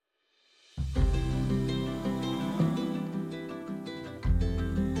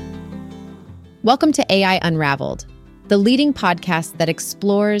Welcome to AI Unraveled, the leading podcast that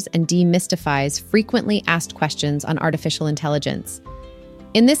explores and demystifies frequently asked questions on artificial intelligence.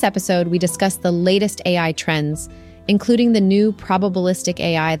 In this episode, we discuss the latest AI trends, including the new probabilistic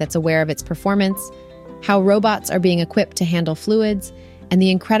AI that's aware of its performance, how robots are being equipped to handle fluids, and the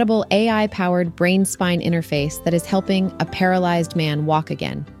incredible AI-powered brain-spine interface that is helping a paralyzed man walk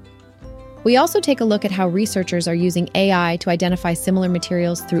again. We also take a look at how researchers are using AI to identify similar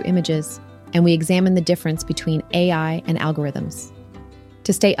materials through images, and we examine the difference between AI and algorithms.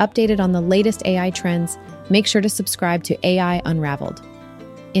 To stay updated on the latest AI trends, make sure to subscribe to AI Unraveled.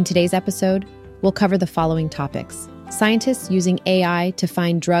 In today's episode, we'll cover the following topics: scientists using AI to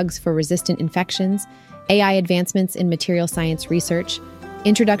find drugs for resistant infections, AI advancements in material science research,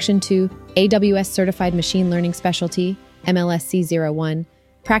 introduction to AWS Certified Machine Learning Specialty, MLSC01,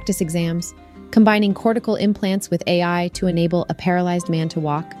 practice exams, combining cortical implants with AI to enable a paralyzed man to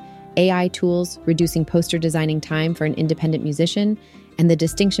walk, AI tools reducing poster designing time for an independent musician, and the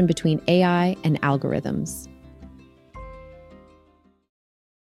distinction between AI and algorithms.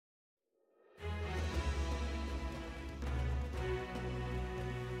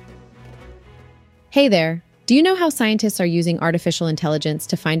 Hey there! Do you know how scientists are using artificial intelligence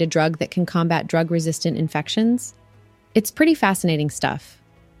to find a drug that can combat drug-resistant infections? It's pretty fascinating stuff.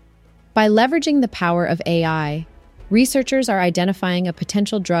 By leveraging the power of AI, researchers are identifying a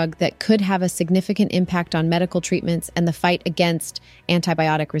potential drug that could have a significant impact on medical treatments and the fight against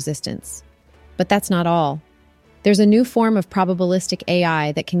antibiotic resistance. But that's not all. There's a new form of probabilistic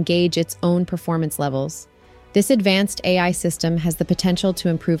AI that can gauge its own performance levels. This advanced AI system has the potential to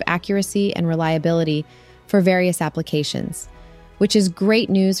improve accuracy and reliability for various applications, which is great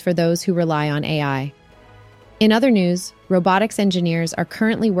news for those who rely on AI. In other news, robotics engineers are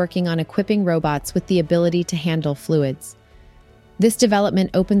currently working on equipping robots with the ability to handle fluids. This development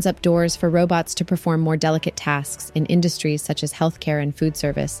opens up doors for robots to perform more delicate tasks in industries such as healthcare and food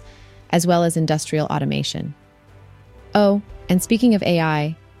service, as well as industrial automation. Oh, and speaking of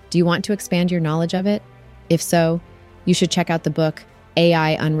AI, do you want to expand your knowledge of it? If so, you should check out the book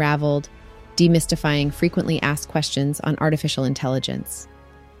AI Unraveled, Demystifying Frequently Asked Questions on Artificial Intelligence.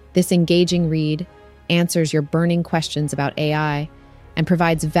 This engaging read answers your burning questions about AI and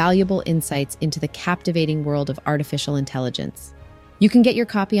provides valuable insights into the captivating world of artificial intelligence. You can get your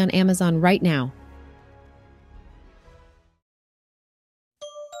copy on Amazon right now.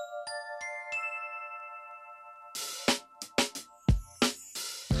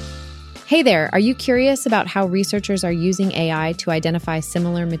 Hey there, are you curious about how researchers are using AI to identify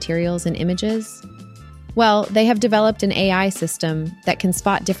similar materials in images? Well, they have developed an AI system that can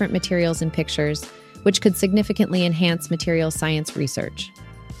spot different materials in pictures, which could significantly enhance material science research.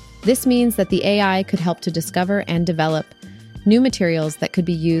 This means that the AI could help to discover and develop new materials that could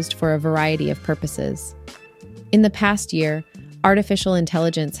be used for a variety of purposes. In the past year, artificial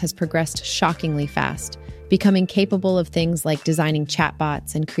intelligence has progressed shockingly fast, becoming capable of things like designing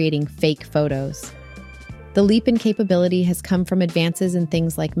chatbots and creating fake photos. The leap in capability has come from advances in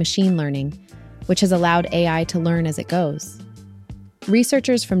things like machine learning, which has allowed AI to learn as it goes.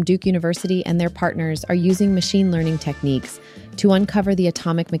 Researchers from Duke University and their partners are using machine learning techniques to uncover the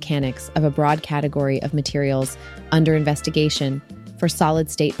atomic mechanics of a broad category of materials under investigation for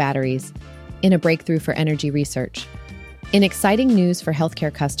solid-state batteries in a breakthrough for energy research. In exciting news for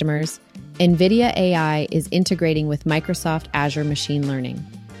healthcare customers, NVIDIA AI is integrating with Microsoft Azure Machine Learning.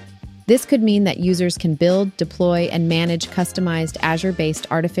 This could mean that users can build, deploy, and manage customized Azure-based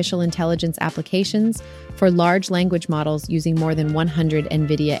artificial intelligence applications for large language models using more than 100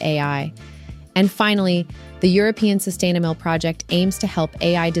 NVIDIA AI. And finally, the European SustainML project aims to help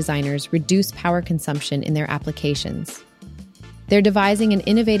AI designers reduce power consumption in their applications. They're devising an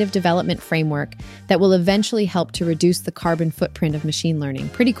innovative development framework that will eventually help to reduce the carbon footprint of machine learning.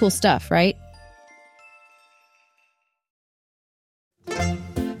 Pretty cool stuff, right?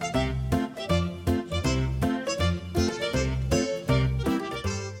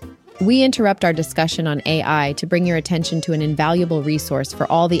 We interrupt our discussion on AI to bring your attention to an invaluable resource for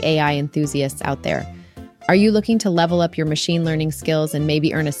all the AI enthusiasts out there. Are you looking to level up your machine learning skills and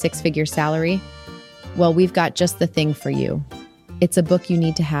maybe earn a six-figure salary? Well, we've got just the thing for you. It's a book you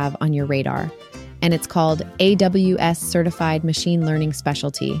need to have on your radar, and it's called AWS Certified Machine Learning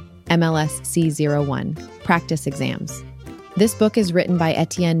Specialty, MLSC01, Practice Exams. This book is written by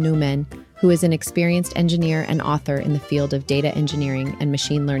Etienne Noumen, who is an experienced engineer and author in the field of data engineering and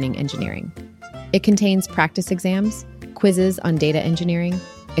machine learning engineering. It contains practice exams, quizzes on data engineering,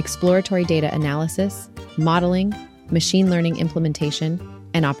 exploratory data analysis, modeling, machine learning implementation,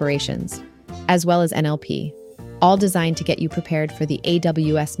 and operations, as well as NLP. all designed to get you prepared for the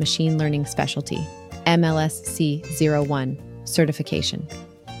AWS Machine Learning Specialty, MLSC01, certification.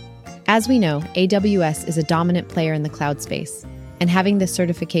 As we know, AWS is a dominant player in the cloud space, and having this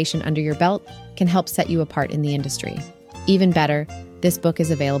certification under your belt can help set you apart in the industry. Even better, this book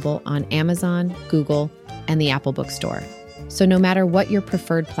is available on Amazon, Google, and the Apple Bookstore. So no matter what your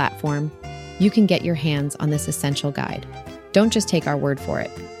preferred platform, you can get your hands on this essential guide. Don't just take our word for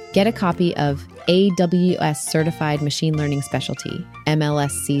it. Get a copy of AWS Certified Machine Learning Specialty,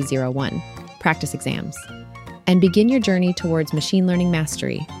 MLSC01, practice exams, and begin your journey towards machine learning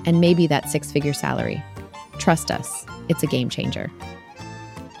mastery and maybe that six-figure salary. Trust us, it's a game changer.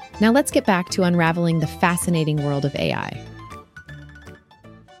 Now let's get back to unraveling the fascinating world of AI.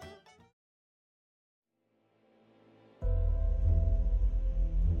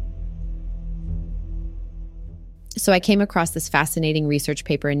 So I came across this fascinating research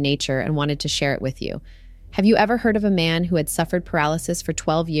paper in Nature and wanted to share it with you. Have you ever heard of a man who had suffered paralysis for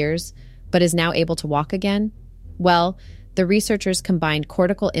 12 years, but is now able to walk again? Well, the researchers combined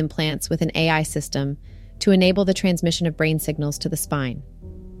cortical implants with an AI system to enable the transmission of brain signals to the spine.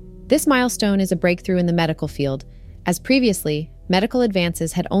 This milestone is a breakthrough in the medical field, as previously, medical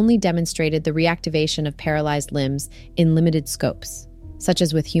advances had only demonstrated the reactivation of paralyzed limbs in limited scopes, such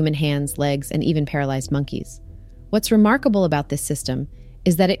as with human hands, legs, and even paralyzed monkeys. What's remarkable about this system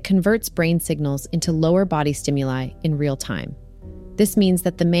is that it converts brain signals into lower body stimuli in real time. This means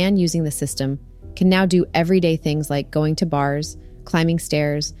that the man using the system can now do everyday things like going to bars, climbing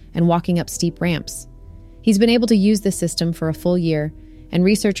stairs, and walking up steep ramps. He's been able to use the system for a full year, and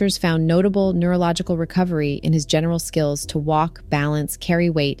researchers found notable neurological recovery in his general skills to walk, balance, carry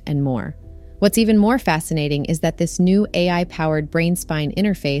weight, and more. What's even more fascinating is that this new AI-powered brain-spine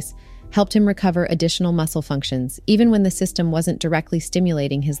interface helped him recover additional muscle functions, even when the system wasn't directly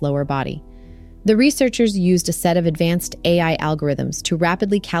stimulating his lower body. The researchers used a set of advanced AI algorithms to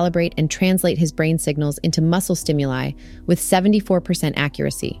rapidly calibrate and translate his brain signals into muscle stimuli with 74%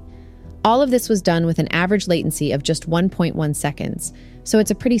 accuracy. All of this was done with an average latency of just 1.1 seconds, so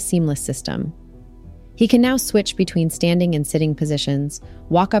it's a pretty seamless system. He can now switch between standing and sitting positions,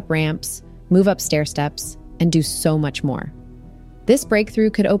 walk up ramps, move up stair steps, and do so much more. This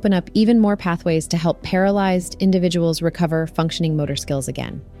breakthrough could open up even more pathways to help paralyzed individuals recover functioning motor skills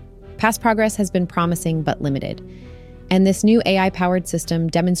again. Past progress has been promising but limited, and this new AI-powered system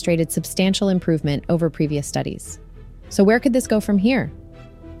demonstrated substantial improvement over previous studies. So where could this go from here?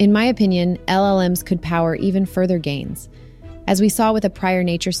 In my opinion, LLMs could power even further gains. As we saw with a prior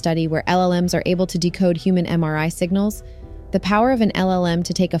Nature study where LLMs are able to decode human MRI signals, the power of an LLM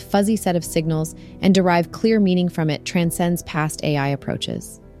to take a fuzzy set of signals and derive clear meaning from it transcends past AI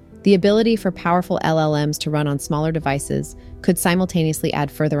approaches. The ability for powerful LLMs to run on smaller devices could simultaneously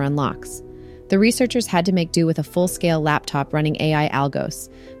add further unlocks. The researchers had to make do with a full-scale laptop running AI algos,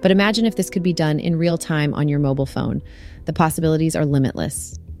 but imagine if this could be done in real time on your mobile phone. The possibilities are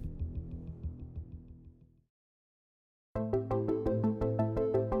limitless.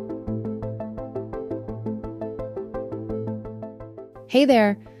 Hey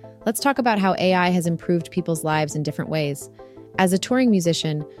there! Let's talk about how AI has improved people's lives in different ways. As a touring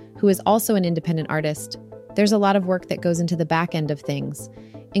musician, who is also an independent artist, there's a lot of work that goes into the back end of things,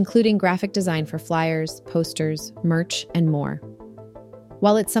 including graphic design for flyers, posters, merch, and more.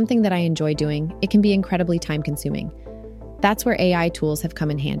 While it's something that I enjoy doing, it can be incredibly time-consuming. That's where AI tools have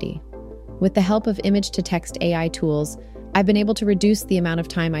come in handy. With the help of image-to-text AI tools, I've been able to reduce the amount of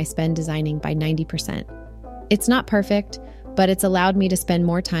time I spend designing by 90%. It's not perfect, but it's allowed me to spend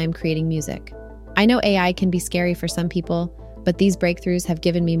more time creating music. I know AI can be scary for some people, but these breakthroughs have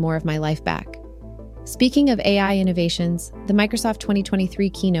given me more of my life back. Speaking of AI innovations, the Microsoft 2023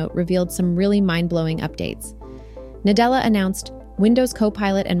 keynote revealed some really mind-blowing updates. Nadella announced Windows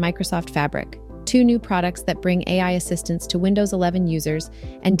Copilot and Microsoft Fabric, two new products that bring AI assistance to Windows 11 users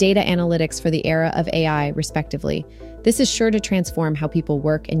and data analytics for the era of AI, respectively. This is sure to transform how people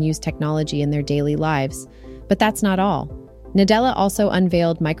work and use technology in their daily lives. But that's not all. Nadella also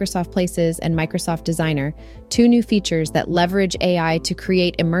unveiled Microsoft Places and Microsoft Designer, two new features that leverage AI to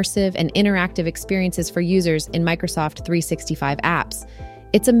create immersive and interactive experiences for users in Microsoft 365 apps.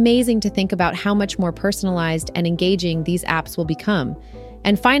 It's amazing to think about how much more personalized and engaging these apps will become.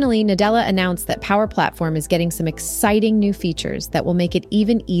 And finally, Nadella announced that Power Platform is getting some exciting new features that will make it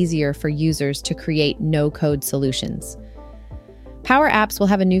even easier for users to create no-code solutions. Power Apps will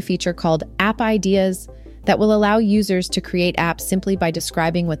have a new feature called App Ideas that will allow users to create apps simply by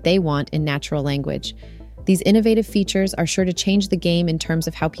describing what they want in natural language. These innovative features are sure to change the game in terms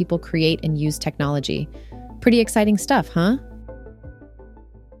of how people create and use technology. Pretty exciting stuff, huh?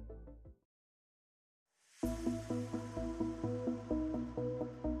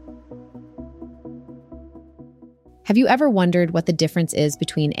 Have you ever wondered what the difference is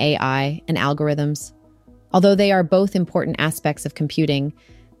between AI and algorithms? Although they are both important aspects of computing,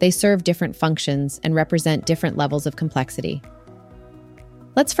 they serve different functions and represent different levels of complexity.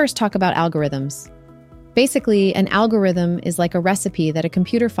 Let's first talk about algorithms. Basically, an algorithm is like a recipe that a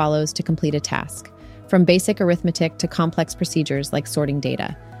computer follows to complete a task, from basic arithmetic to complex procedures like sorting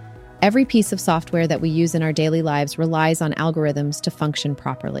data. Every piece of software that we use in our daily lives relies on algorithms to function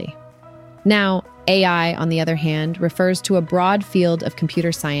properly. Now, AI, on the other hand, refers to a broad field of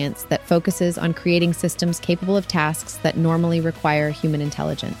computer science that focuses on creating systems capable of tasks that normally require human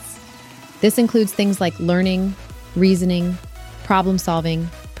intelligence. This includes things like learning, reasoning, problem solving,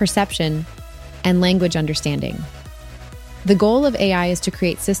 perception, and language understanding. The goal of AI is to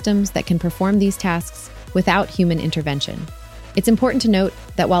create systems that can perform these tasks without human intervention. It's important to note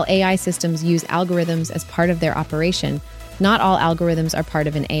that while AI systems use algorithms as part of their operation, not all algorithms are part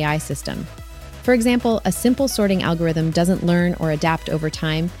of an AI system. For example, a simple sorting algorithm doesn't learn or adapt over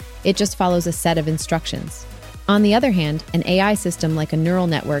time, it just follows a set of instructions. On the other hand, an AI system like a neural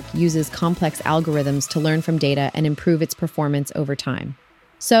network uses complex algorithms to learn from data and improve its performance over time.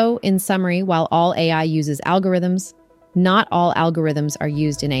 So, in summary, while all AI uses algorithms, not all algorithms are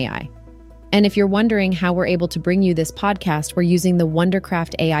used in AI. And if you're wondering how we're able to bring you this podcast, we're using the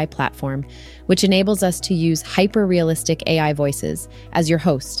Wondercraft AI platform, which enables us to use hyper-realistic AI voices as your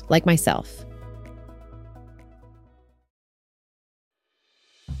host, like myself.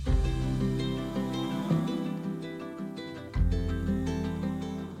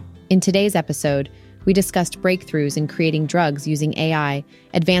 In today's episode, we discussed breakthroughs in creating drugs using AI,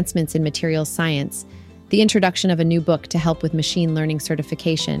 advancements in materials science, the introduction of a new book to help with machine learning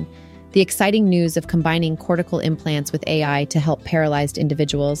certification, the exciting news of combining cortical implants with AI to help paralyzed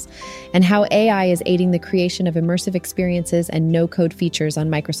individuals, and how AI is aiding the creation of immersive experiences and no-code features on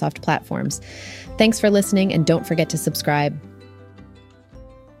Microsoft platforms. Thanks for listening, and don't forget to subscribe.